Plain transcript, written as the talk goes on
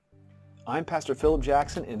I'm Pastor Philip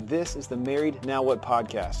Jackson, and this is the Married Now What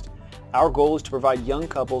podcast. Our goal is to provide young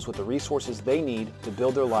couples with the resources they need to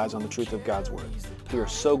build their lives on the truth of God's Word. We are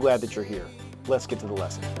so glad that you're here. Let's get to the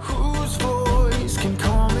lesson. Whose voice can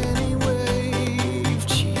calm any wave?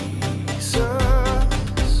 Jesus.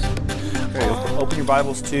 Okay, open your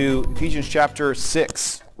Bibles to Ephesians chapter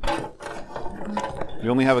 6. We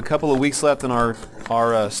only have a couple of weeks left in our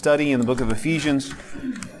study in the book of Ephesians.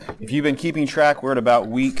 If you've been keeping track, we're at about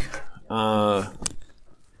week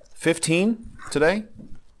 15 today.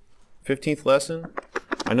 15th lesson.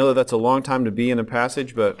 I know that that's a long time to be in a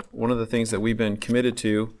passage, but one of the things that we've been committed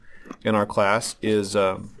to in our class is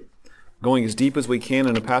going as deep as we can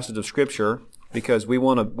in a passage of Scripture, because we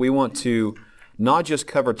want to not just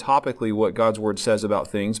cover topically what God's Word says about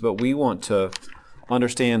things, but we want to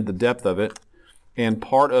understand the depth of it. And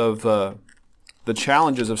part of the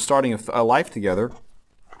challenges of starting a life together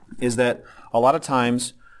is that a lot of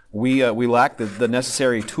times we lack the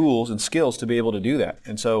necessary tools and skills to be able to do that.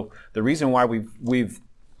 And so the reason why we've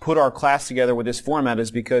put our class together with this format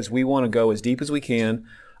is because we want to go as deep as we can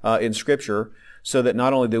in Scripture, so that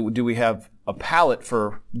not only do we have a palate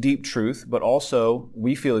for deep truth, but also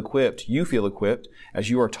we feel equipped, you feel equipped, as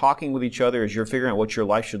you are talking with each other, as you're figuring out what your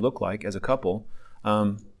life should look like as a couple,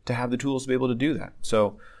 to have the tools to be able to do that.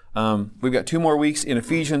 So we've got 2 more weeks in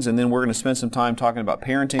Ephesians, and then we're going to spend some time talking about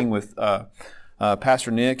parenting with Pastor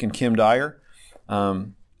Nick and Kim Dyer. But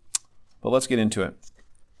let's get into it.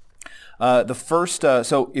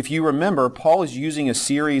 So if you remember, Paul is using a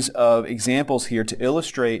series of examples here to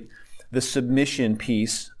illustrate the submission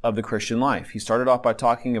piece of the Christian life. He started off by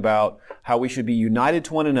talking about how we should be united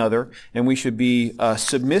to one another and we should be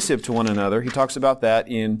submissive to one another. He talks about that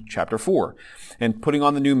in chapter 4. And putting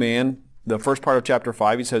on the new man, the first part of chapter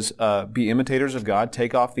 5, he says, be imitators of God,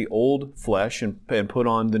 take off the old flesh and put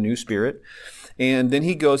on the new spirit. And then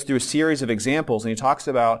he goes through a series of examples, and he talks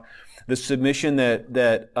about the submission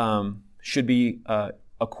that should be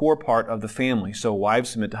a core part of the family. So wives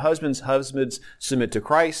submit to husbands, husbands submit to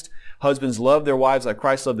Christ, husbands love their wives like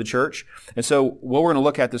Christ loved the church. And so what we're going to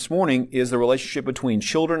look at this morning is the relationship between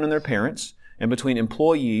children and their parents, and between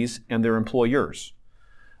employees and their employers.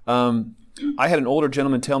 I had an older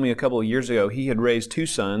gentleman tell me a couple of years ago, he had raised 2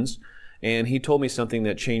 sons, and he told me something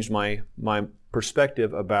that changed my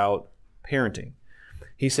perspective about parenting.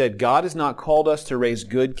 He said, God has not called us to raise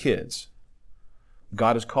good kids.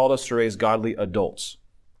 God has called us to raise godly adults.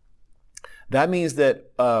 That means that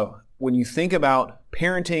when you think about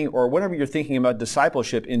parenting, or whenever you're thinking about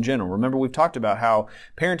discipleship in general, remember we've talked about how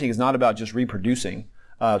parenting is not about just reproducing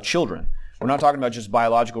children. We're not talking about just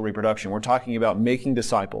biological reproduction. We're talking about making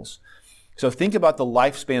disciples. So think about the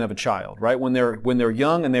lifespan of a child, right? When they're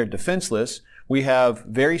young and they're defenseless, we have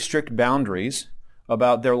very strict boundaries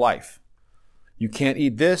about their life. You can't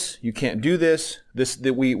eat this. You can't do this.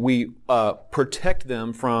 That we protect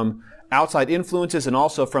them from outside influences and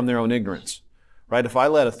also from their own ignorance, right? If I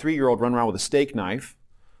let a 3-year-old run around with a steak knife,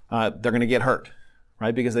 they're going to get hurt,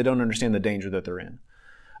 right? Because they don't understand the danger that they're in.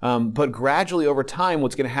 But gradually over time,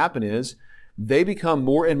 what's going to happen is they become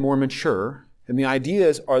more and more mature, and the idea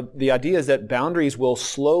is that boundaries will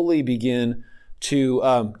slowly begin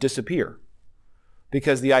to disappear.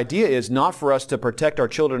 Because the idea is not for us to protect our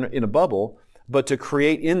children in a bubble, but to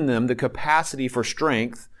create in them the capacity for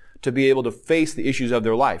strength to be able to face the issues of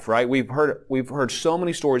their life, right? We've heard so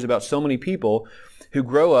many stories about so many people who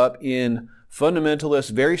grow up in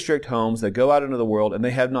fundamentalist, very strict homes that go out into the world, and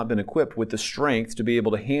they have not been equipped with the strength to be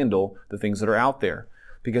able to handle the things that are out there.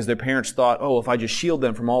 Because their parents thought, oh, if I just shield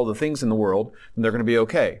them from all the things in the world, then they're going to be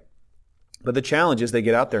okay. But the challenge is they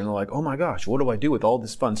get out there and they're like, oh my gosh, what do I do with all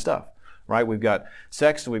this fun stuff? Right? We've got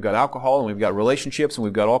sex, and we've got alcohol, and we've got relationships, and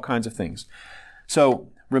we've got all kinds of things. So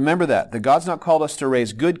remember that God's not called us to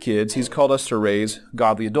raise good kids. He's called us to raise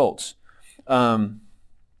godly adults. The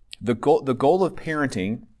goal of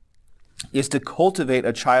parenting is to cultivate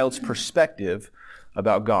a child's perspective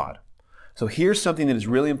about God. So here's something that is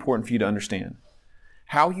really important for you to understand.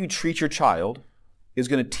 How you treat your child is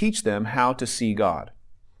going to teach them how to see God.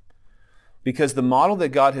 Because the model that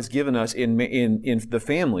God has given us in the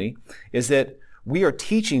family is that we are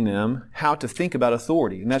teaching them how to think about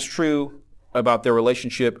authority. And that's true about their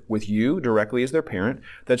relationship with you directly as their parent.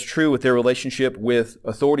 That's true with their relationship with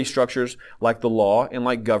authority structures like the law and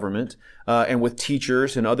like government, and with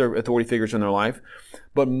teachers and other authority figures in their life.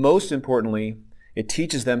 But most importantly, it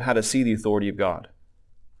teaches them how to see the authority of God.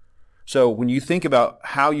 So when you think about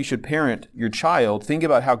how you should parent your child, think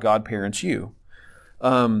about how God parents you.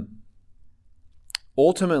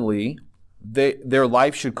 Ultimately, their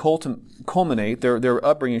life should culminate, their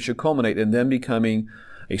upbringing should culminate in them becoming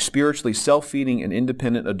a spiritually self-feeding and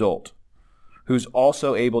independent adult. who's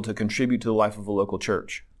also able to contribute to the life of a local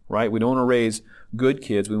church, right? We don't want to raise good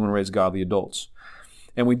kids. We want to raise godly adults.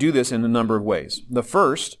 And we do this in a number of ways. The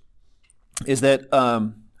first is that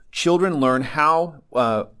children learn how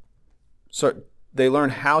to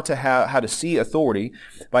see authority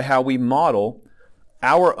by how we model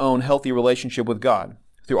our own healthy relationship with God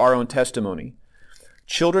through our own testimony.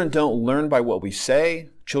 Children don't learn by what we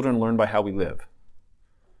say. Children learn by how we live.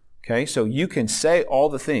 Okay, so you can say all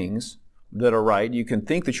the things that are right. You can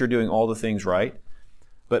think that you're doing all the things right.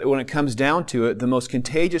 But when it comes down to it, the most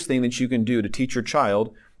contagious thing that you can do to teach your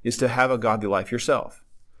child is to have a godly life yourself.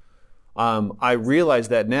 I realize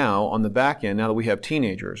that now on the back end, now that we have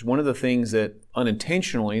teenagers, one of the things that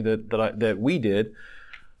unintentionally that we did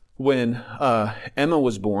when Emma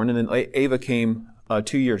was born and then Ava came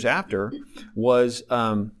 2 years after was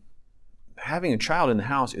having a child in the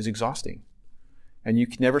house is exhausting. And you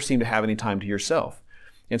can never seem to have any time to yourself.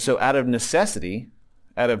 And so out of necessity,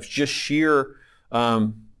 out of just sheer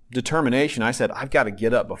determination, I said, I've got to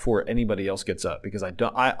get up before anybody else gets up because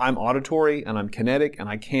I'm auditory and I'm kinetic and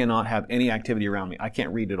I cannot have any activity around me. I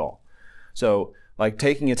can't read at all. So like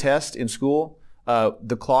taking a test in school,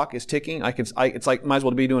 the clock is ticking. It's like might as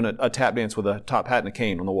well be doing a tap dance with a top hat and a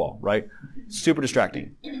cane on the wall, right? Super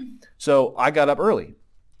distracting. So I got up early.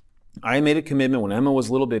 I made a commitment when Emma was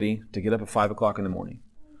little bitty to get up at 5 o'clock in the morning.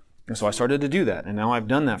 And so I started to do that. And now I've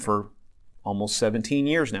done that for almost 17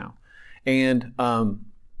 years now. And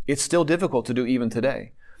it's still difficult to do even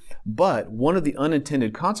today. But one of the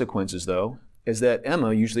unintended consequences, though, is that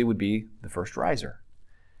Emma usually would be the first riser.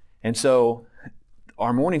 And so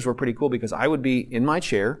our mornings were pretty cool because I would be in my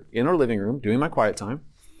chair in our living room doing my quiet time.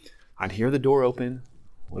 I'd hear the door open,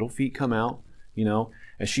 little feet come out,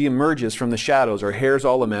 as she emerges from the shadows. Her hair's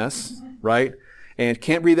all a mess, right? And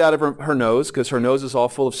can't breathe out of her nose because her nose is all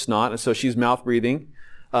full of snot, and so she's mouth breathing.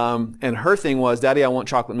 And her thing was, Daddy, I want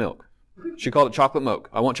chocolate milk. She called it chocolate milk.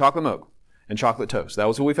 I want chocolate milk and chocolate toast. That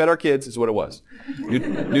was what we fed our kids, is what it was.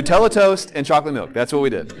 Nutella toast and chocolate milk. That's what we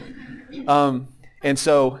did. And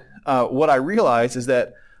so what I realized is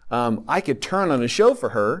that I could turn on a show for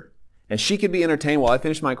her, and she could be entertained while I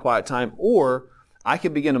finished my quiet time, or I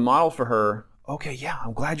could begin to model for her, okay, yeah,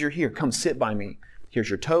 I'm glad you're here. Come sit by me. Here's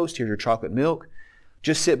your toast. Here's your chocolate milk.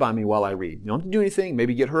 Just sit by me while I read. You don't have to do anything.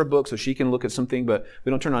 Maybe get her a book so she can look at something, but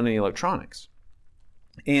we don't turn on any electronics.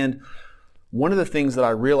 And one of the things that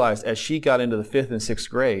I realized as she got into the 5th and 6th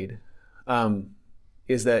grade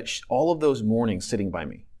is that all of those mornings sitting by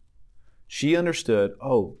me, she understood,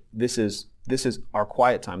 oh, this is our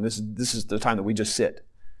quiet time. This is the time that we just sit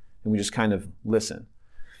and we just kind of listen.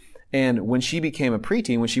 And when she became a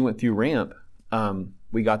preteen, when she went through ramp,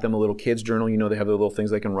 we got them a little kids journal. They have the little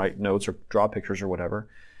things they can write notes or draw pictures or whatever.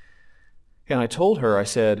 And I told her, I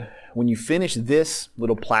said, when you finish this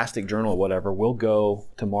little plastic journal or whatever, we'll go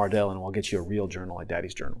to Mardel and we'll get you a real journal, like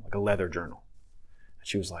Daddy's journal, like a leather journal. And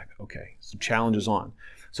she was like, okay, so challenge is on.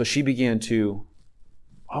 So she began to,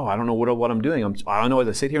 I don't know what I'm doing. I don't know, as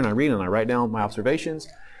I sit here and I read and I write down my observations.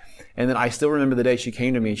 And then I still remember the day she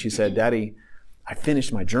came to me and she said, Daddy, I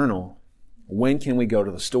finished my journal. When can we go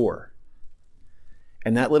to the store?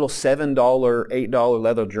 And that little $7, $8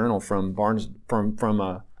 leather journal from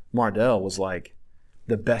Mardel was like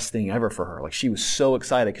the best thing ever for her. Like she was so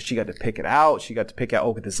excited because she got to pick it out. She got to pick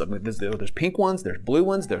out, there's pink ones, there's blue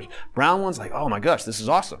ones, there's brown ones. Like, oh my gosh, this is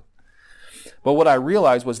awesome. But what I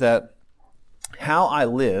realized was that how I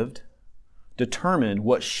lived determined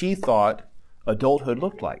what she thought adulthood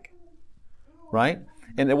looked like, right?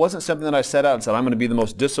 And it wasn't something that I set out and said, I'm going to be the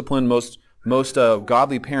most disciplined, most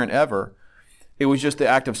godly parent ever. It was just the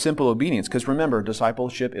act of simple obedience. Because remember,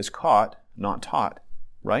 discipleship is caught, not taught,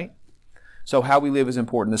 right? So how we live is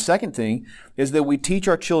important. The second thing is that we teach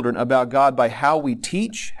our children about God by how we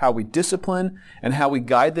teach, how we discipline, and how we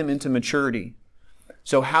guide them into maturity.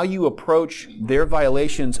 So how you approach their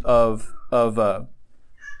violations of the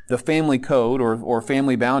family code or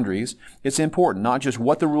family boundaries, it's important. Not just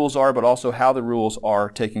what the rules are, but also how the rules are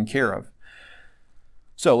taken care of.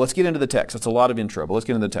 So let's get into the text. That's a lot of intro, but let's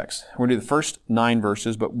get into the text. We're going to do the first 9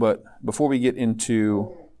 verses, but before we get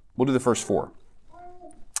into, we'll do the first 4.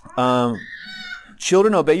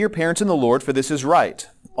 Children, obey your parents in the Lord, for this is right.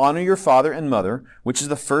 Honor your father and mother, which is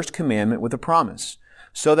the first commandment with a promise,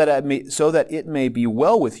 so that it may be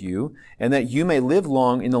well with you, and that you may live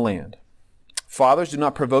long in the land. Fathers, do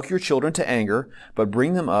not provoke your children to anger, but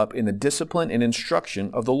bring them up in the discipline and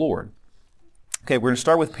instruction of the Lord. Okay, we're going to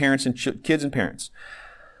start with parents and kids and parents.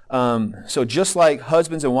 So just like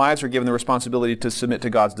husbands and wives are given the responsibility to submit to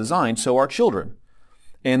God's design, so are children.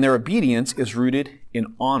 And their obedience is rooted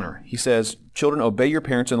in honor. He says, children, obey your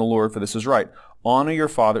parents in the Lord, for this is right. Honor your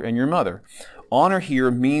father and your mother. honor here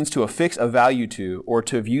means to affix a value to or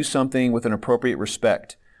to view something with an appropriate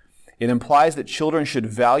respect. It implies that children should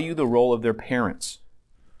value the role of their parents.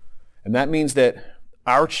 And that means that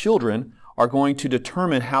our children are going to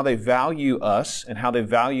determine how they value us and how they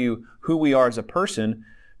value who we are as a person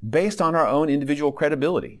based on our own individual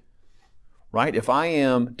credibility. Right? If I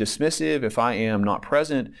am dismissive, if I am not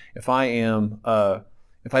present, if I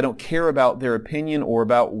don't care about their opinion or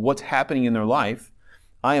about what's happening in their life,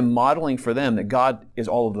 I am modeling for them that God is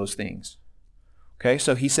all of those things. Okay?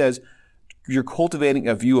 So he says, you're cultivating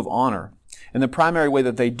a view of honor. And the primary way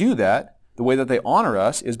that they do that, the way that they honor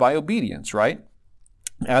us, is by obedience, right?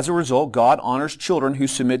 As a result, God honors children who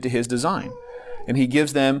submit to his design. And he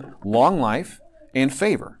gives them long life and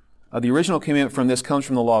favor. The original commandment from this comes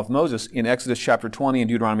from the law of Moses in Exodus chapter 20 and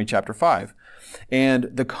Deuteronomy chapter 5. And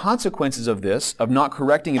the consequences of this, of not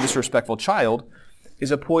correcting a disrespectful child,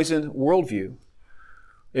 is a poisoned worldview.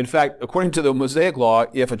 In fact, according to the Mosaic law,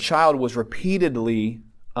 if a child was repeatedly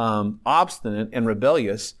obstinate and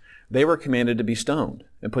rebellious, they were commanded to be stoned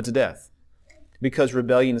and put to death because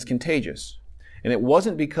rebellion is contagious. And it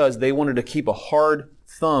wasn't because they wanted to keep a hard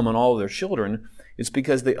thumb on all of their children. It's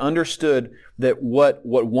because they understood that what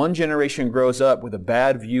one generation grows up with a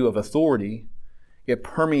bad view of authority, it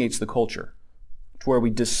permeates the culture to where we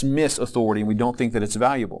dismiss authority and we don't think that it's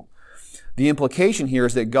valuable. The implication here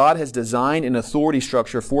is that God has designed an authority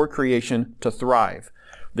structure for creation to thrive.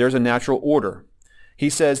 There's a natural order. He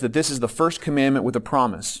says that this is the first commandment with a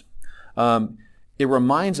promise. It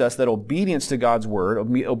reminds us that obedience to God's word,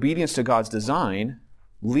 obedience to God's design,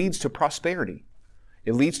 leads to prosperity.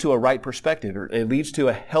 It leads to a right perspective. It leads to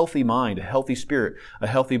a healthy mind, a healthy spirit, a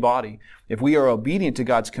healthy body. If we are obedient to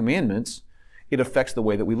God's commandments, it affects the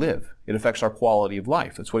way that we live. It affects our quality of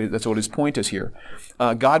life. That's what his point is here.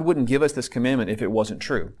 God wouldn't give us this commandment if it wasn't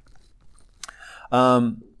true.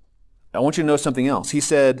 I want you to know something else. He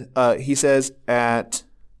says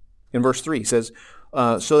in verse 3, he says,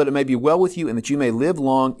 so that it may be well with you and that you may live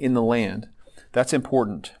long in the land. That's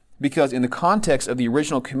important because in the context of the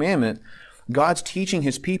original commandment, God's teaching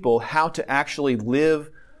his people how to actually live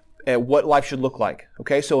at what life should look like.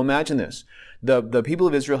 Okay, so imagine this. The people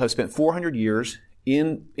of Israel have spent 400 years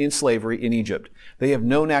in slavery in Egypt. They have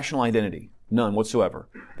no national identity. None whatsoever.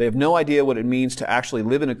 They have no idea what it means to actually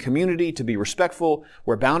live in a community, to be respectful,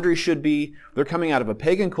 where boundaries should be. They're coming out of a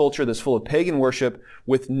pagan culture that's full of pagan worship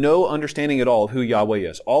with no understanding at all of who Yahweh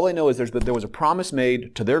is. All they know is there was a promise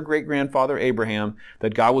made to their great-grandfather Abraham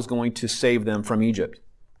that God was going to save them from Egypt.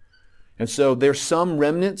 And so there's some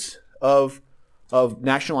remnants of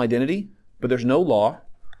national identity, but there's no law,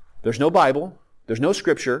 there's no Bible, there's no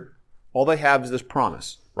scripture. All they have is this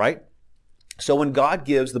promise, right? So when God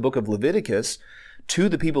gives the book of Leviticus to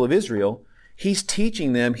the people of Israel, he's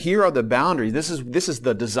teaching them, here are the boundaries. This is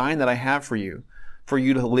the design that I have for you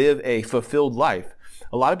to live a fulfilled life.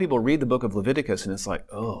 A lot of people read the book of Leviticus and it's like,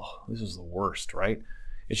 oh, this is the worst, right?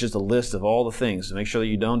 It's just a list of all the things. Make sure that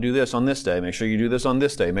you don't do this on this day. Make sure you do this on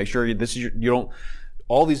this day. Make sure you don't,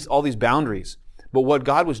 all these boundaries. But what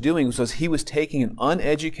God was doing was he was taking an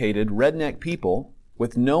uneducated redneck people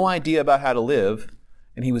with no idea about how to live,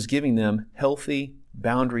 and he was giving them healthy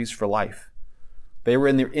boundaries for life. They were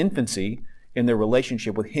in their infancy in their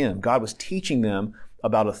relationship with him. God was teaching them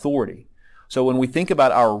about authority. So when we think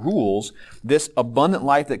about our rules, this abundant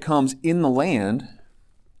life that comes in the land,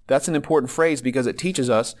 that's an important phrase because it teaches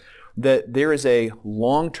us that there is a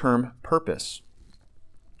long-term purpose.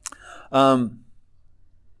 On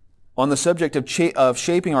the subject of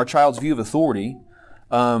shaping our child's view of authority,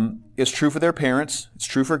 it's true for their parents, it's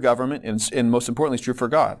true for government, and most importantly, it's true for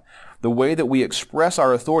God. The way that we express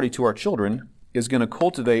our authority to our children is going to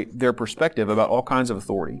cultivate their perspective about all kinds of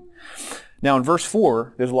authority. Now in verse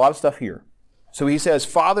 4, there's a lot of stuff here. So he says,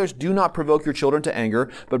 fathers, do not provoke your children to anger,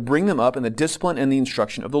 but bring them up in the discipline and the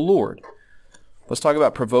instruction of the Lord. Let's talk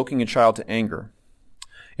about provoking a child to anger.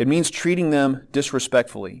 It means treating them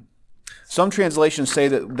disrespectfully. Some translations say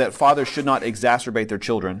that fathers should not exacerbate their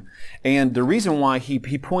children. And the reason why he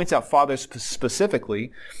points out fathers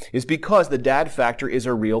specifically is because the dad factor is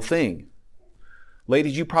a real thing.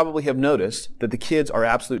 Ladies, you probably have noticed that the kids are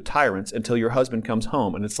absolute tyrants until your husband comes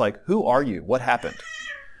home. And it's like, who are you? What happened?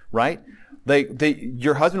 Right?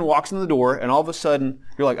 Your husband walks in the door and all of a sudden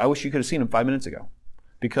you're like, I wish you could have seen him 5 minutes ago.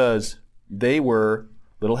 Because they were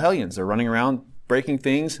little hellions. They're running around breaking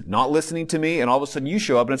things, not listening to me, and all of a sudden you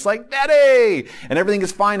show up and it's like, Daddy! And everything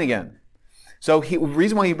is fine again. So the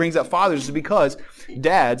reason why he brings up fathers is because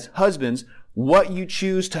dads, husbands, how you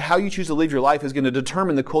choose to live your life is going to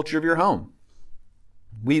determine the culture of your home.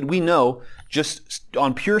 We know just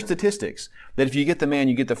on pure statistics that if you get the man,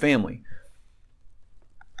 you get the family.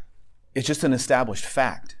 It's just an established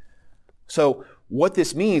fact. So what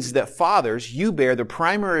this means is that fathers, you bear the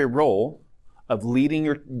primary role of leading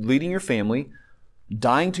your family,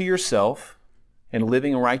 dying to yourself, and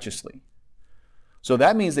living righteously. So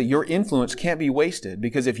that means that your influence can't be wasted,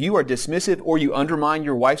 because if you are dismissive or you undermine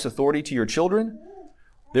your wife's authority to your children,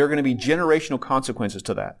 there are going to be generational consequences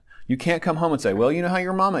to that. You can't come home and say, well, you know how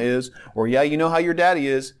your mama is, or yeah, you know how your daddy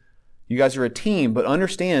is. You guys are a team, but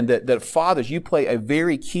understand that fathers, you play a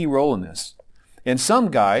very key role in this. And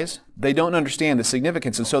some guys, they don't understand the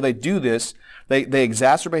significance, and so they do this. They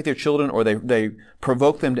exacerbate their children, or they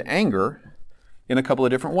provoke them to anger in a couple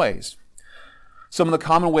of different ways. Some of the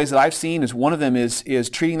common ways that I've seen is one of them is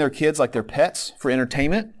treating their kids like they're pets for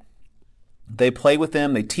entertainment. They play with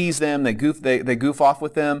them, they tease them, they goof off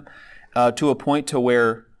with them to a point to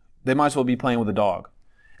where they might as well be playing with a dog.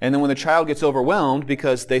 And then when the child gets overwhelmed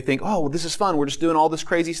because they think, oh, well, this is fun, we're just doing all this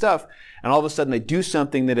crazy stuff, and all of a sudden they do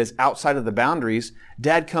something that is outside of the boundaries,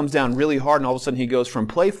 dad comes down really hard, and all of a sudden he goes from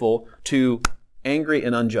playful to angry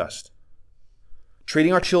and unjust.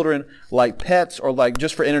 Treating our children like pets or like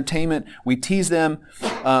just for entertainment, we tease them.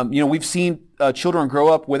 We've seen children grow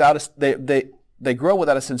up without they grow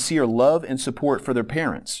without a sincere love and support for their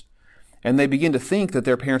parents, and they begin to think that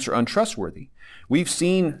their parents are untrustworthy. We've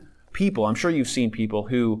seen people, I'm sure you've seen people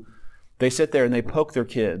who they sit there and they poke their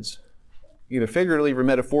kids, either figuratively or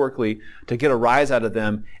metaphorically, to get a rise out of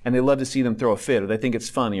them, and they love to see them throw a fit, or they think it's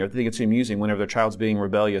funny, or they think it's amusing whenever their child's being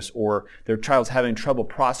rebellious, or their child's having trouble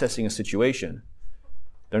processing a situation.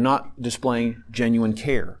 They're not displaying genuine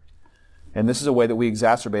care. And this is a way that we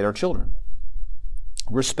exacerbate our children.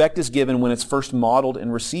 Respect is given when it's first modeled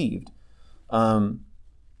and received.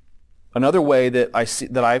 Another way that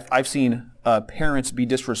I've seen parents be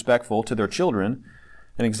disrespectful to their children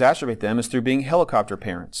and exacerbate them is through being helicopter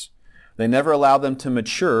parents. They never allow them to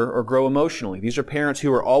mature or grow emotionally. These are parents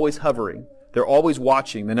who are always hovering. They're always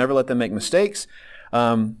watching. They never let them make mistakes.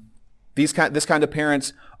 This kind of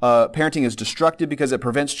parenting is destructive because it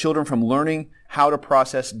prevents children from learning how to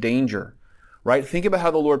process danger. Right? Think about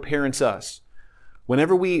how the Lord parents us.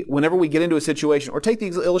 Whenever we get into a situation, or take the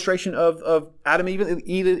illustration of Adam and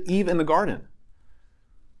Eve in the garden,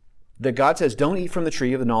 that God says, don't eat from the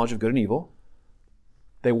tree of the knowledge of good and evil.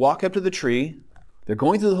 They walk up to the tree. They're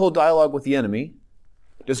going through the whole dialogue with the enemy.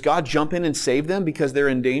 Does God jump in and save them because they're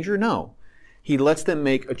in danger? No. He lets them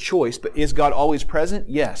make a choice. But is God always present?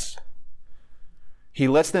 Yes. He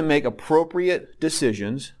lets them make appropriate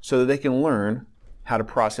decisions so that they can learn how to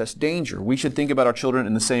process danger. We should think about our children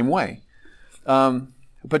in the same way. A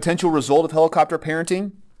potential result of helicopter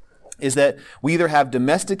parenting is that we either have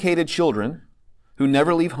domesticated children who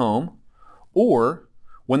never leave home, or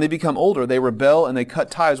when they become older, they rebel and they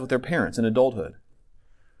cut ties with their parents in adulthood.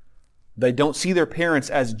 They don't see their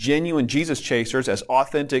parents as genuine Jesus chasers, as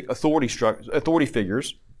authentic authority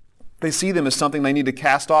figures. They see them as something they need to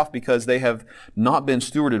cast off because they have not been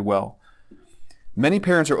stewarded well. Many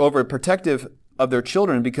parents are overprotective of their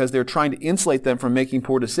children because they're trying to insulate them from making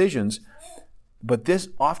poor decisions. But this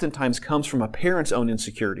oftentimes comes from a parent's own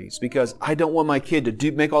insecurities, because I don't want my kid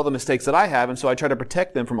to make all the mistakes that I have, and so I try to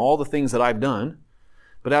protect them from all the things that I've done.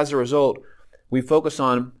 But as a result, we focus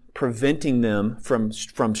on preventing them from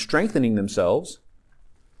strengthening themselves,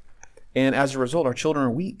 and as a result, our children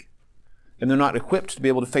are weak, and they're not equipped to be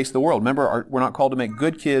able to face the world. Remember, we're not called to make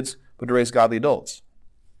good kids, but to raise godly adults.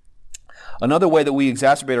 Another way that we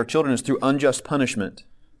exacerbate our children is through unjust punishment.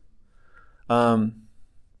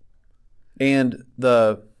 And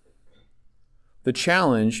the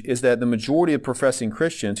challenge is that the majority of professing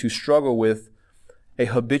Christians who struggle with a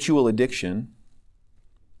habitual addiction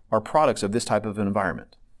are products of this type of an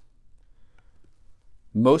environment.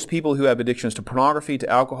 Most people who have addictions to pornography, to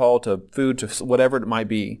alcohol, to food, to whatever it might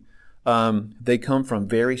be, they come from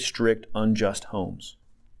very strict, unjust homes.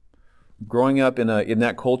 Growing up in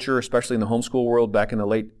that culture, especially in the homeschool world back in the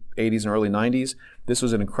late 80s and early 90s, this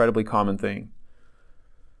was an incredibly common thing.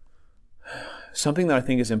 Something that I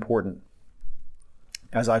think is important.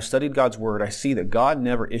 As I've studied God's Word, I see that God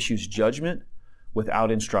never issues judgment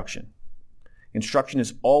without instruction. Instruction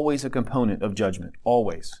is always a component of judgment,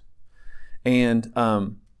 always. And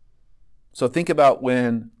so think about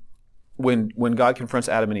when God confronts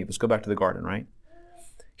Adam and Eve. Let's go back to the garden, right?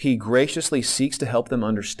 He graciously seeks to help them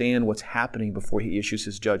understand what's happening before he issues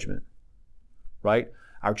his judgment, right?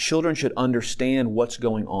 Our children should understand what's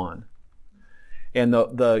going on. And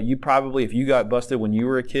you probably, if you got busted when you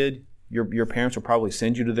were a kid, your parents would probably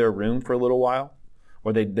send you to their room for a little while,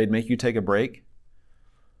 or they'd make you take a break.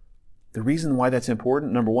 The reason why that's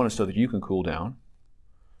important, number one, is so that you can cool down.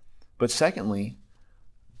 But secondly,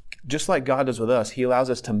 just like God does with us, he allows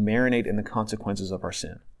us to marinate in the consequences of our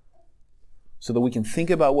sin. so that we can think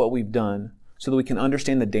about what we've done, so that we can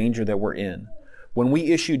understand the danger that we're in. When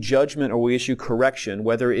we issue judgment or we issue correction,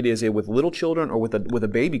 whether it is with little children or with a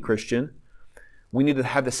baby Christian, we need to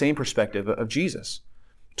have the same perspective of Jesus,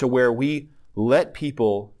 to where we let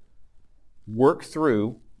people work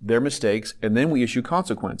through their mistakes and then we issue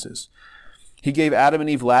consequences. He gave Adam and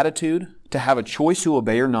Eve latitude to have a choice to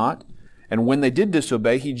obey or not, and when they did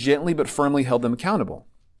disobey, he gently but firmly held them accountable.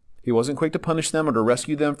 He wasn't quick to punish them or to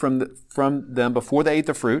rescue them from them before they ate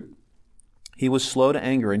the fruit. He was slow to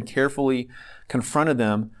anger and carefully confronted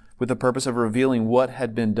them with the purpose of revealing what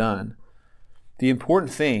had been done. The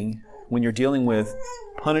important thing when you're dealing with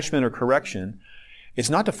punishment or correction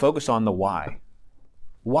is not to focus on the why.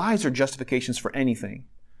 Whys are justifications for anything.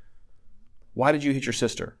 Why did you hit your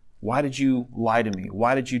sister? Why did you lie to me?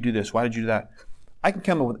 Why did you do this? Why did you do that? I can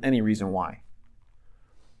come up with any reason why.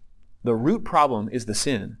 The root problem is the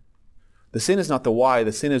sin. The sin is not the why.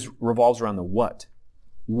 The sin revolves around the what.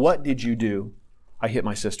 What did you do? I hit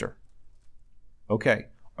my sister. Okay.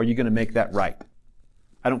 Are you going to make that right?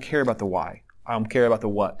 I don't care about the why. I don't care about the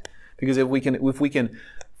what. Because if we can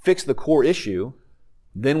fix the core issue,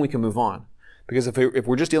 then we can move on. Because if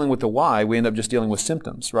we're just dealing with the why, we end up just dealing with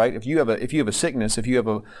symptoms, right? If you have a sickness, if you have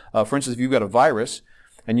for instance, if you've got a virus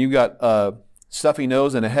and you've got a stuffy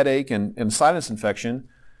nose and a headache and sinus infection,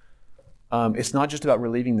 it's not just about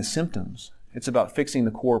relieving the symptoms. It's about fixing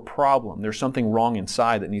the core problem. There's something wrong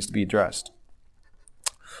inside that needs to be addressed.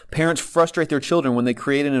 Parents frustrate their children when they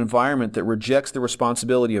create an environment that rejects the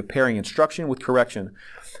responsibility of pairing instruction with correction.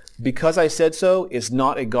 Because I said so is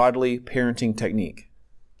not a godly parenting technique.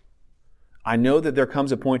 I know that there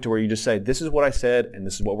comes a point to where you just say, this is what I said and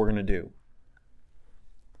this is what we're going to do.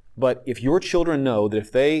 But if your children know that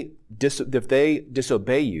if they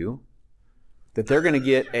disobey you, that they're going to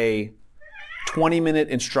get a 20-minute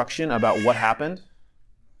instruction about what happened,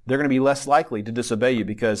 they're going to be less likely to disobey you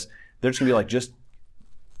because they're just going to be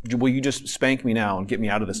like, will you just spank me now and get me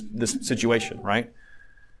out of this situation, right?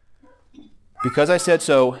 Because I said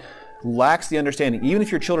so lacks the understanding. Even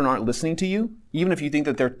if your children aren't listening to you, even if you think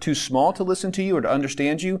that they're too small to listen to you or to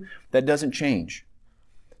understand you, that doesn't change.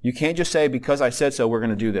 You can't just say, because I said so, we're going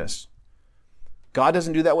to do this. God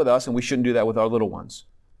doesn't do that with us, and we shouldn't do that with our little ones.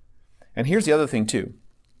 And here's the other thing, too,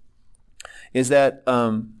 is that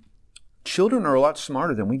children are a lot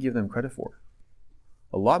smarter than we give them credit for.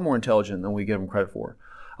 A lot more intelligent than we give them credit for.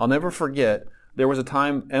 I'll never forget, there was a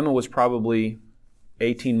time, Emma was probably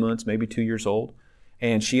 18 months, maybe 2 years old,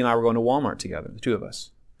 and she and I were going to Walmart together, the two of us.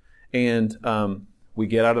 And we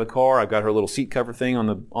get out of the car. I've got her little seat cover thing on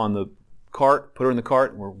the cart, put her in the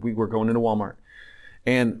cart, and we were going into Walmart.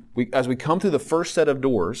 And as we come through the first set of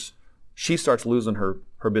doors, she starts losing her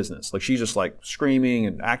business. Like she's just like screaming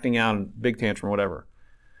and acting out and big tantrum or whatever.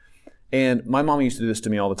 And my mom used to do this to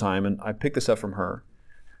me all the time, and I picked this up from her,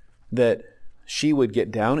 that she would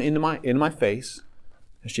get down into my face,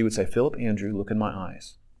 and she would say, "Philip, Andrew, look in my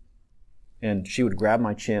eyes." And she would grab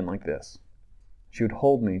my chin like this. She would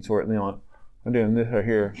hold me toward, I'm doing this right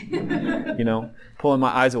here, pulling my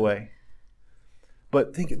eyes away.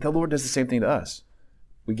 But think, the Lord does the same thing to us.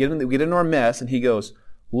 We get into our mess, and He goes,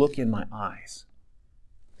 "Look in my eyes."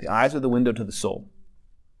 The eyes are the window to the soul,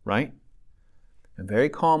 right? And very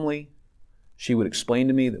calmly, she would explain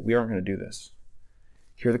to me that we aren't going to do this.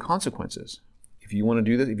 Here are the consequences. If you want to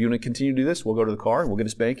do this, if you want to continue to do this, we'll go to the car and we'll get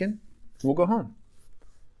us bacon and we'll go home.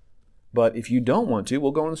 But if you don't want to,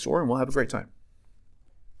 we'll go in the store and we'll have a great time.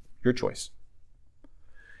 Your choice.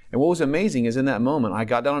 And what was amazing is in that moment, I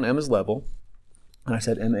got down on Emma's level and I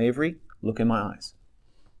said, "Emma Avery, look in my eyes."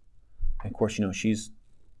 And of course, she's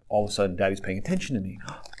all of a sudden, Daddy's paying attention to me.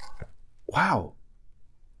 Wow.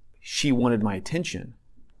 She wanted my attention.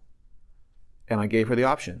 And I gave her the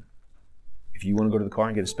option. If you want to go to the car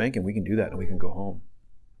and get a spanking, we can do that and we can go home.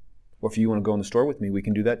 Or if you want to go in the store with me, we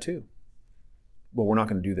can do that too. Well, we're not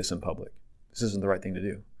going to do this in public. This isn't the right thing to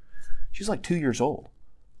do. She's like 2 years old.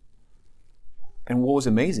 And what was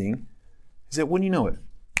amazing is that when you know it,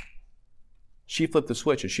 she flipped the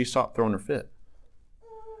switch and she stopped throwing her fit.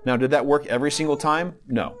 Now, did that work every single time?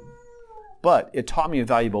 No. But it taught me a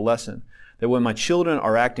valuable lesson that when my children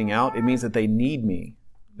are acting out, it means that they need me.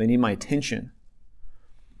 They need my attention.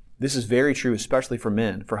 This is very true, especially for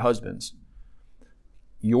men, for husbands.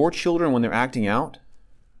 Your children, when they're acting out,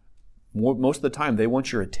 most of the time, they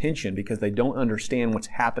want your attention because they don't understand what's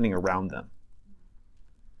happening around them.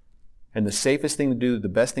 And the safest thing to do, the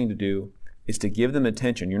best thing to do, is to give them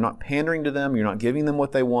attention. You're not pandering to them. You're not giving them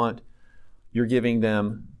what they want. You're giving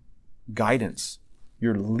them guidance.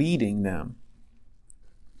 You're leading them.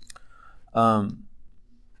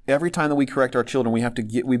 Every time that we correct our children,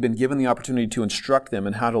 we've been given the opportunity to instruct them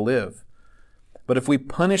in how to live. But if we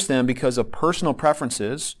punish them because of personal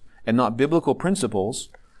preferences and not biblical principles,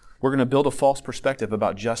 we're going to build a false perspective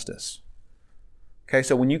about justice. Okay,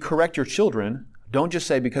 so when you correct your children, don't just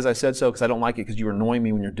say, because I said so, because I don't like it, because you're annoying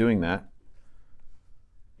me when you're doing that.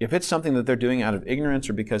 If it's something that they're doing out of ignorance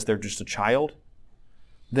or because they're just a child,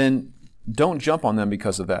 then don't jump on them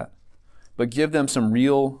because of that. But give them some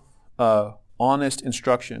real, honest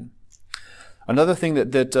instruction. Another thing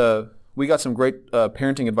that we got some great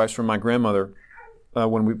parenting advice from my grandmother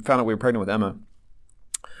when we found out we were pregnant with Emma.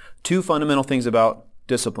 2 fundamental things about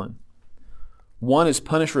discipline. One is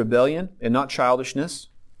punish rebellion and not childishness.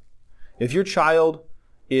 If your child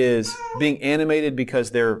is being animated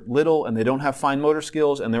because they're little and they don't have fine motor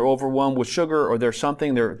skills and they're overwhelmed with sugar or there's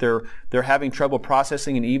something they're having trouble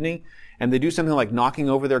processing in the evening, and they do something like knocking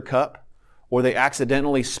over their cup, or they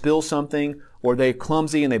accidentally spill something, or they're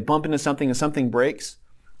clumsy and they bump into something and something breaks,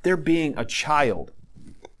 they're being a child.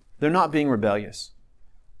 They're not being rebellious.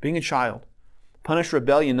 Being a child. Punish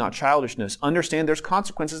rebellion, not childishness. Understand there's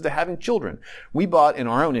consequences to having children. We bought, in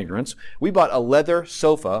our own ignorance, we bought a leather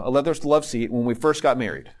sofa, a leather love seat when we first got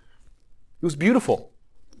married. It was beautiful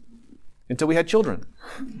until we had children.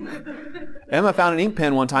 Emma found an ink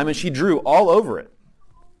pen one time and she drew all over it.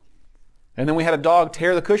 And then we had a dog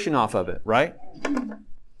tear the cushion off of it, right?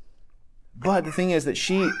 But the thing is that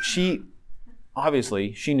she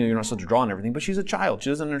obviously, she knew you're not supposed to draw on everything, but she's a child. She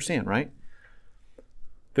doesn't understand, right?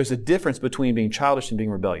 There's a difference between being childish and being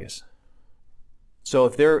rebellious. So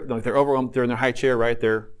if they're overwhelmed, they're in their high chair, right?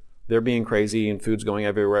 They're being crazy and food's going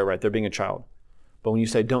everywhere, right? They're being a child. But when you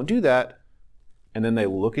say, don't do that, and then they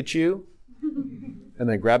look at you, and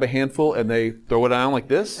they grab a handful and they throw it down like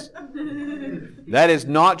this, that is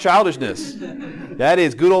not childishness. That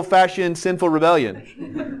is good old-fashioned sinful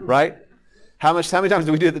rebellion, right? How many times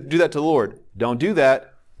do we do that to the Lord? Don't do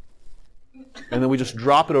that. And then we just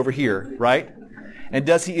drop it over here, right? And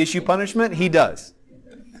does he issue punishment? He does.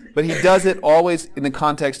 But he does it always in the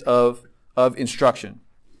context of instruction.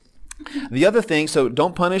 The other thing, so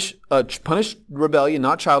don't punish rebellion,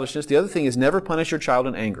 not childishness. The other thing is never punish your child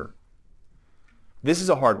in anger. This is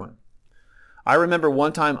a hard one. I remember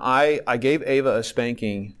one time I gave Ava a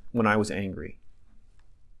spanking when I was angry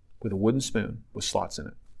with a wooden spoon with slots in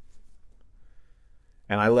it.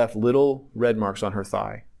 And I left little red marks on her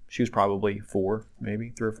thigh. She was probably 4, maybe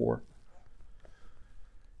 3 or 4.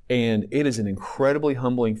 And it is an incredibly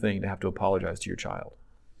humbling thing to have to apologize to your child.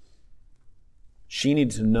 She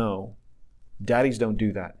needs to know, daddies don't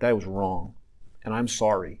do that. That was wrong. And I'm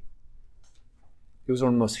sorry. It was one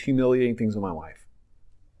of the most humiliating things in my life.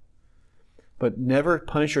 But never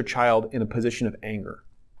punish your child in a position of anger.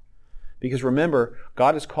 Because remember,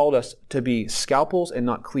 God has called us to be scalpels and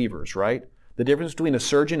not cleavers, right? The difference between a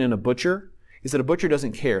surgeon and a butcher is that a butcher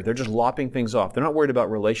doesn't care. They're just lopping things off. They're not worried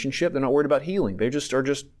about relationship. They're not worried about healing. They just are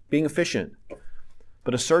just being efficient.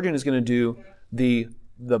 But a surgeon is going to do the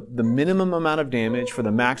minimum amount of damage for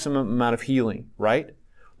the maximum amount of healing, right?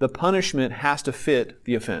 The punishment has to fit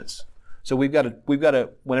the offense. So we've got to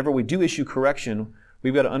whenever we do issue correction,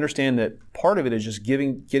 we've got to understand that part of it is just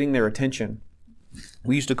getting their attention.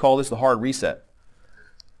 We used to call this the hard reset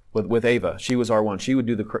with Ava. She was our one. She would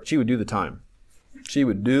do the time. She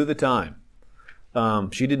would do the time.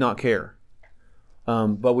 She did not care.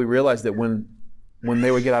 But we realized that when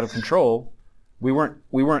they would get out of control, we weren't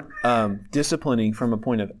disciplining from a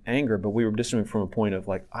point of anger, but we were disciplining from a point of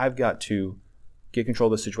like, I've got to get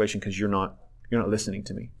control of the situation because you're not listening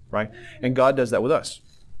to me, right? And God does that with us.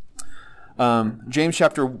 James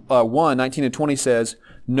chapter 1, 19 and 20 says,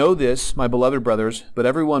 "Know this, my beloved brothers, but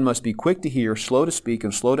everyone must be quick to hear, slow to speak,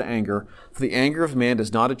 and slow to anger, for the anger of man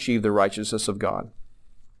does not achieve the righteousness of God."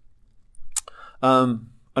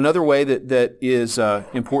 Another way that is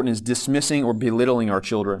important is dismissing or belittling our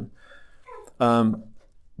children. One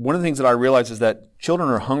of the things that I realize is that children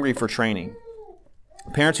are hungry for training.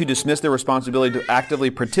 Parents who dismiss their responsibility to actively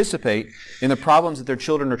participate in the problems that their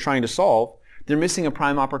children are trying to solve, they're missing a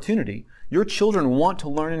prime opportunity. Your children want to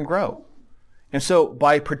learn and grow. And so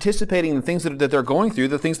by participating in the things that they're going through,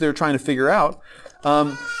 the things they're trying to figure out,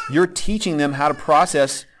 you're teaching them how to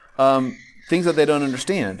process things that they don't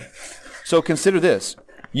understand. So consider this.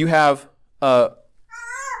 You might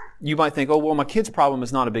think, oh, well, my kid's problem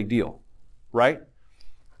is not a big deal, right?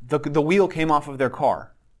 The wheel came off of their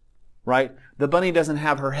car, right? The bunny doesn't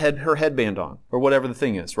have her headband on, or whatever the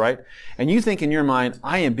thing is, right? And you think in your mind,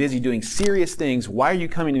 I am busy doing serious things. Why are you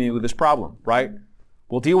coming to me with this problem, right?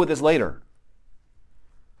 We'll deal with this later.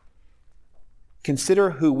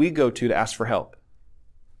 Consider who we go to ask for help,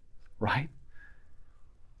 right?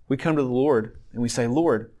 We come to the Lord and we say,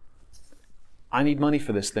 Lord, I need money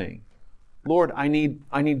for this thing. Lord, I need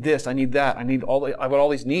this, I need that, I've got all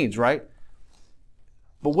these needs, right?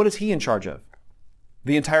 But what is he in charge of?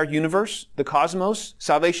 The entire universe, the cosmos,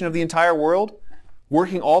 salvation of the entire world,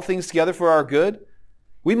 working all things together for our good?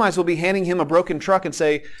 We might as well be handing him a broken truck and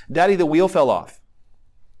say, Daddy, the wheel fell off.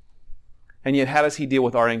 And yet, how does he deal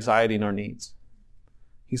with our anxiety and our needs?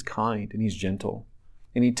 He's kind and he's gentle.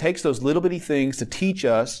 And he takes those little bitty things to teach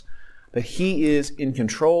us that he is in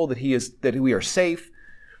control, that we are safe,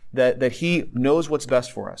 that he knows what's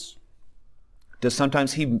best for us. Does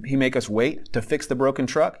sometimes he make us wait to fix the broken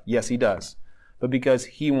truck? Yes, he does. But because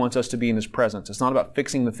he wants us to be in his presence. It's not about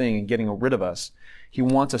fixing the thing and getting rid of us. He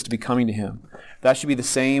wants us to be coming to him. That should be the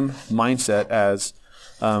same mindset as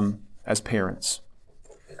parents.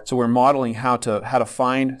 So we're modeling how to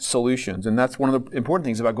find solutions. And that's one of the important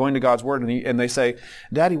things about going to God's Word. And they say,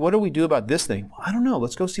 Daddy, what do we do about this thing? Well, I don't know.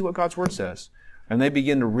 Let's go see what God's Word says. And they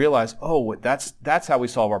begin to realize, oh, that's how we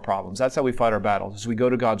solve our problems. That's how we fight our battles, is we go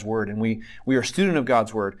to God's Word and we are a student of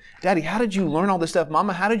God's Word. Daddy, how did you learn all this stuff?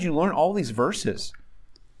 Mama, how did you learn all these verses?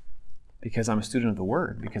 Because I'm a student of the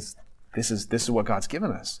Word, because this is what God's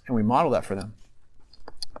given us. And we model that for them.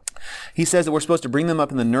 He says that we're supposed to bring them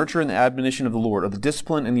up in the nurture and the admonition of the Lord, or the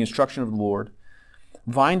discipline and the instruction of the Lord.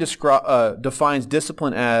 Vine defines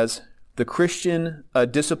discipline as the Christian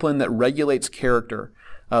discipline that regulates character.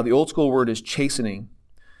 The old school word is chastening.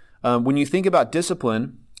 When you think about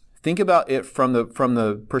discipline, think about it from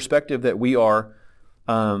the perspective that we're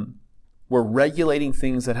regulating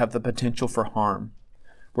things that have the potential for harm.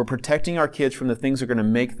 We're protecting our kids from the things that are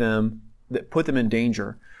going to put them in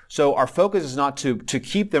danger. So our focus is not to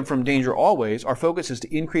keep them from danger always. Our focus is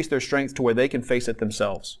to increase their strength to where they can face it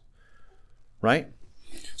themselves. Right?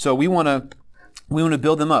 So we want to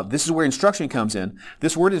build them up. This is where instruction comes in.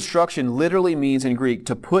 This word instruction literally means in Greek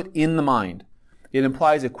to put in the mind. It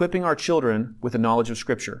implies equipping our children with the knowledge of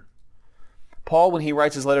Scripture. Paul, when he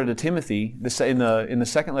writes his letter to Timothy, in the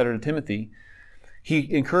second letter to Timothy,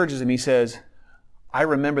 he encourages him. He says, I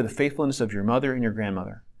remember the faithfulness of your mother and your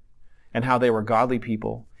grandmother, and how they were godly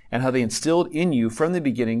people, and how they instilled in you from the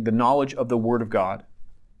beginning the knowledge of the Word of God.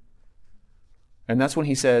 And that's when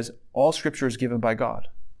he says, all Scripture is given by God,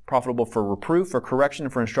 profitable for reproof, for correction,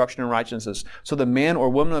 and for instruction in righteousness, so the man or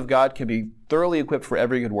woman of God can be thoroughly equipped for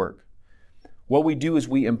every good work. What we do is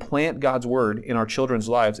we implant God's Word in our children's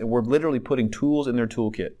lives, and we're literally putting tools in their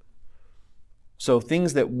toolkit. So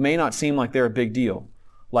things that may not seem like they're a big deal,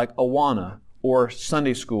 like Awana, or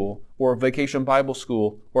Sunday school, or Vacation Bible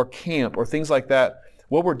School, or camp, or things like that,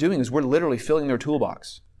 what we're doing is we're literally filling their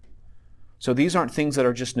toolbox. So these aren't things that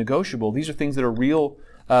are just negotiable. These are things that are real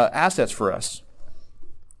assets for us.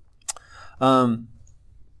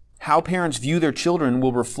 How parents view their children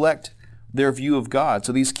will reflect their view of God.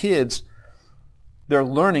 So these kids, they're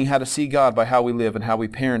learning how to see God by how we live and how we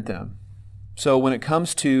parent them. So when it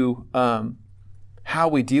comes to how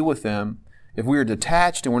we deal with them, if we are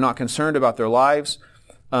detached and we're not concerned about their lives,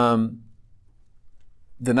 then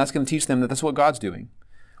that's going to teach them that that's what God's doing.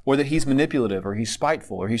 Or that he's manipulative, or he's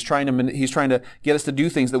spiteful, or he's trying to get us to do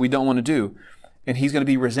things that we don't want to do. And he's going to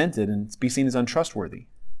be resented and be seen as untrustworthy.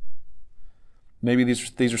 Maybe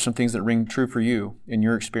these are some things that ring true for you in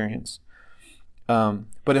your experience.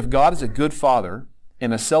 But if God is a good father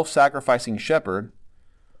and a self-sacrificing shepherd,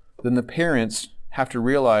 then the parents have to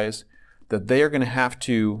realize that they are going to have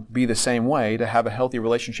to be the same way to have a healthy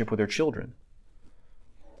relationship with their children.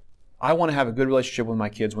 I want to have a good relationship with my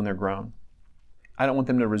kids when they're grown. I don't want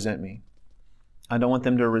them to resent me. I don't want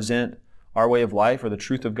them to resent our way of life or the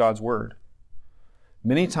truth of God's Word.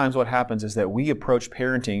 Many times what happens is that we approach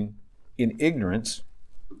parenting in ignorance.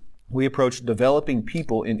 We approach developing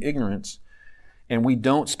people in ignorance, and we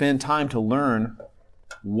don't spend time to learn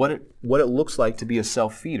what it looks like to be a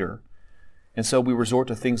self-feeder. And so we resort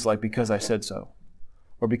to things like, because I said so,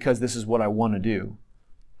 or because this is what I want to do.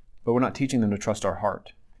 But we're not teaching them to trust our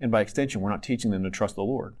heart. And by extension, we're not teaching them to trust the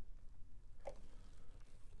Lord.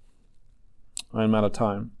 I'm out of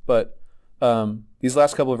time. But these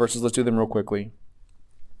last couple of verses, let's do them real quickly.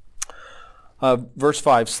 Verse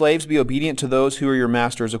 5, slaves, be obedient to those who are your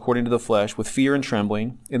masters according to the flesh, with fear and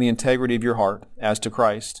trembling, in the integrity of your heart, as to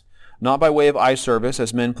Christ. Not by way of eye service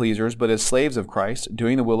as men pleasers, but as slaves of Christ,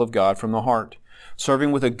 doing the will of God from the heart,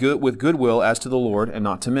 serving with good will as to the Lord and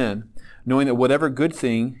not to men, knowing that whatever good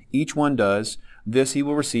thing each one does, this he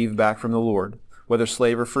will receive back from the Lord, whether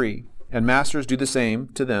slave or free. And masters do the same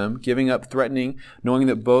to them, giving up threatening, knowing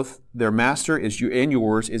that both their master is you and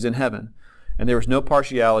yours is in heaven, and there is no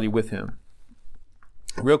partiality with him.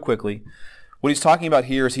 Real quickly, what he's talking about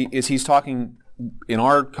here is he's talking in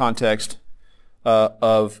our context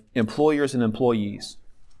of employers and employees.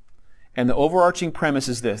 And the overarching premise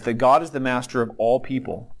is this, that God is the master of all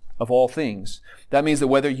people, of all things. That means that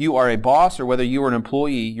whether you are a boss or whether you are an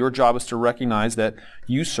employee, your job is to recognize that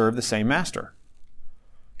you serve the same master.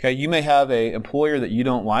 Okay, you may have an employer that you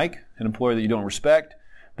don't like, an employer that you don't respect,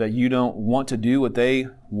 that you don't want to do what they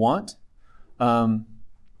want,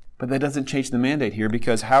 but that doesn't change the mandate here,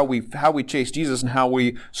 because how we chase Jesus and how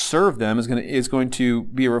we serve them is going to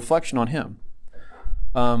be a reflection on Him.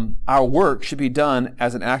 Our work should be done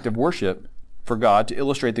as an act of worship for God to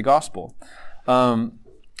illustrate the gospel.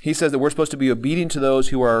 He says that we're supposed to be obedient to those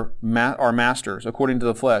who are our masters according to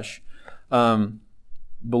the flesh.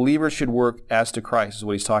 Believers should work as to Christ is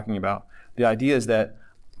what he's talking about. The idea is that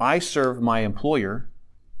I serve my employer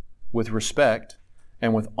with respect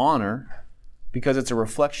and with honor because it's a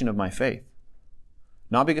reflection of my faith.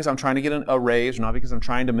 Not because I'm trying to get a raise, not because I'm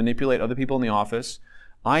trying to manipulate other people in the office.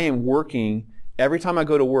 I am working, every time I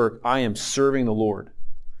go to work, I am serving the Lord.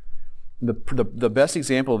 The best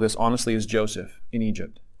example of this, honestly, is Joseph in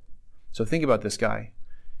Egypt. So think about this guy.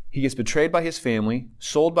 He gets betrayed by his family,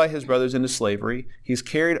 sold by his brothers into slavery. He's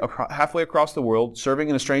carried halfway across the world, serving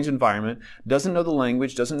in a strange environment, doesn't know the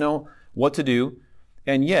language, doesn't know what to do,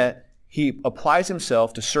 and yet he applies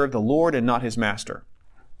himself to serve the Lord and not his master.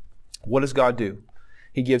 What does God do?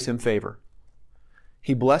 He gives him favor.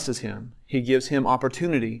 He blesses him. He gives him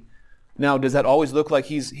opportunity. Now, does that always look like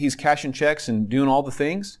he's cashing checks and doing all the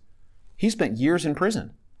things? He spent years in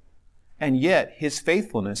prison. And yet, his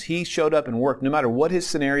faithfulness, he showed up and worked no matter what his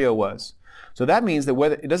scenario was. So that means that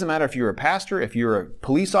it doesn't matter if you're a pastor, if you're a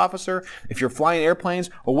police officer, if you're flying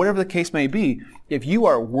airplanes, or whatever the case may be, if you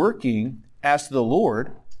are working as to the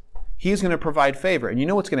Lord, He is going to provide favor. And you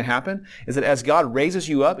know what's going to happen? Is that as God raises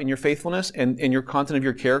you up in your faithfulness and in your content of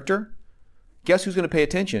your character, guess who's going to pay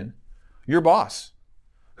attention? Your boss.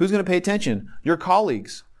 Who's going to pay attention? Your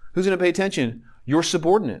colleagues. Who's going to pay attention? Your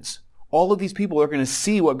subordinates. All of these people are going to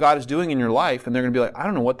see what God is doing in your life, and they're going to be like, I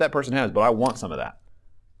don't know what that person has, but I want some of that.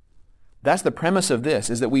 That's the premise of this,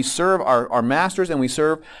 is that we serve our masters and we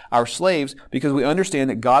serve our slaves because we understand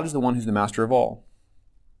that God is the one who's the master of all.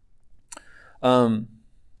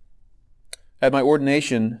 At my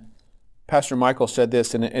ordination, Pastor Michael said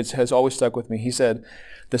this, and it has always stuck with me. He said,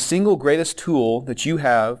 the single greatest tool that you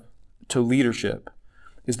have to leadership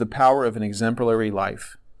is the power of an exemplary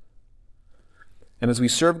life. And as we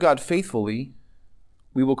serve God faithfully,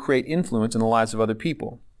 we will create influence in the lives of other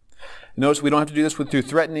people. Notice we don't have to do this through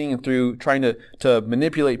threatening and through trying to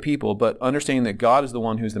manipulate people, but understanding that God is the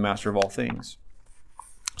one who's the master of all things.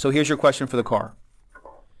 So here's your question for the car.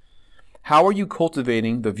 How are you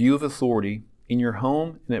cultivating the view of authority in your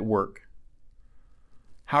home and at work?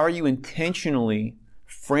 How are you intentionally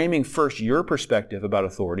framing first your perspective about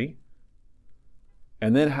authority?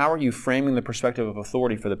 And then how are you framing the perspective of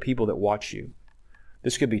authority for the people that watch you?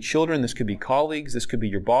 This could be children, this could be colleagues, this could be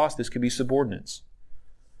your boss, this could be subordinates.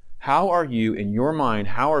 How are you, in your mind,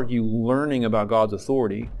 how are you learning about God's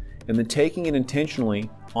authority and then taking it intentionally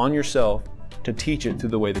on yourself to teach it through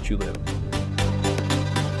the way that you live?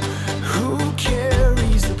 Who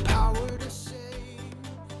carries the power to save?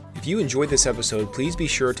 If you enjoyed this episode, please be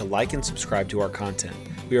sure to like and subscribe to our content.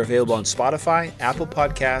 We are available on Spotify, Apple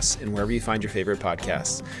Podcasts, and wherever you find your favorite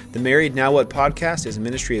podcasts. The Married Now What podcast is a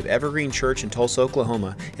ministry of Evergreen Church in Tulsa,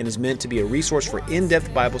 Oklahoma, and is meant to be a resource for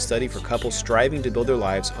in-depth Bible study for couples striving to build their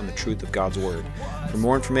lives on the truth of God's Word. For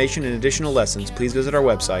more information and additional lessons, please visit our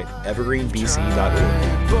website,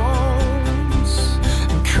 evergreenbc.org.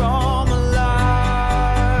 Bones and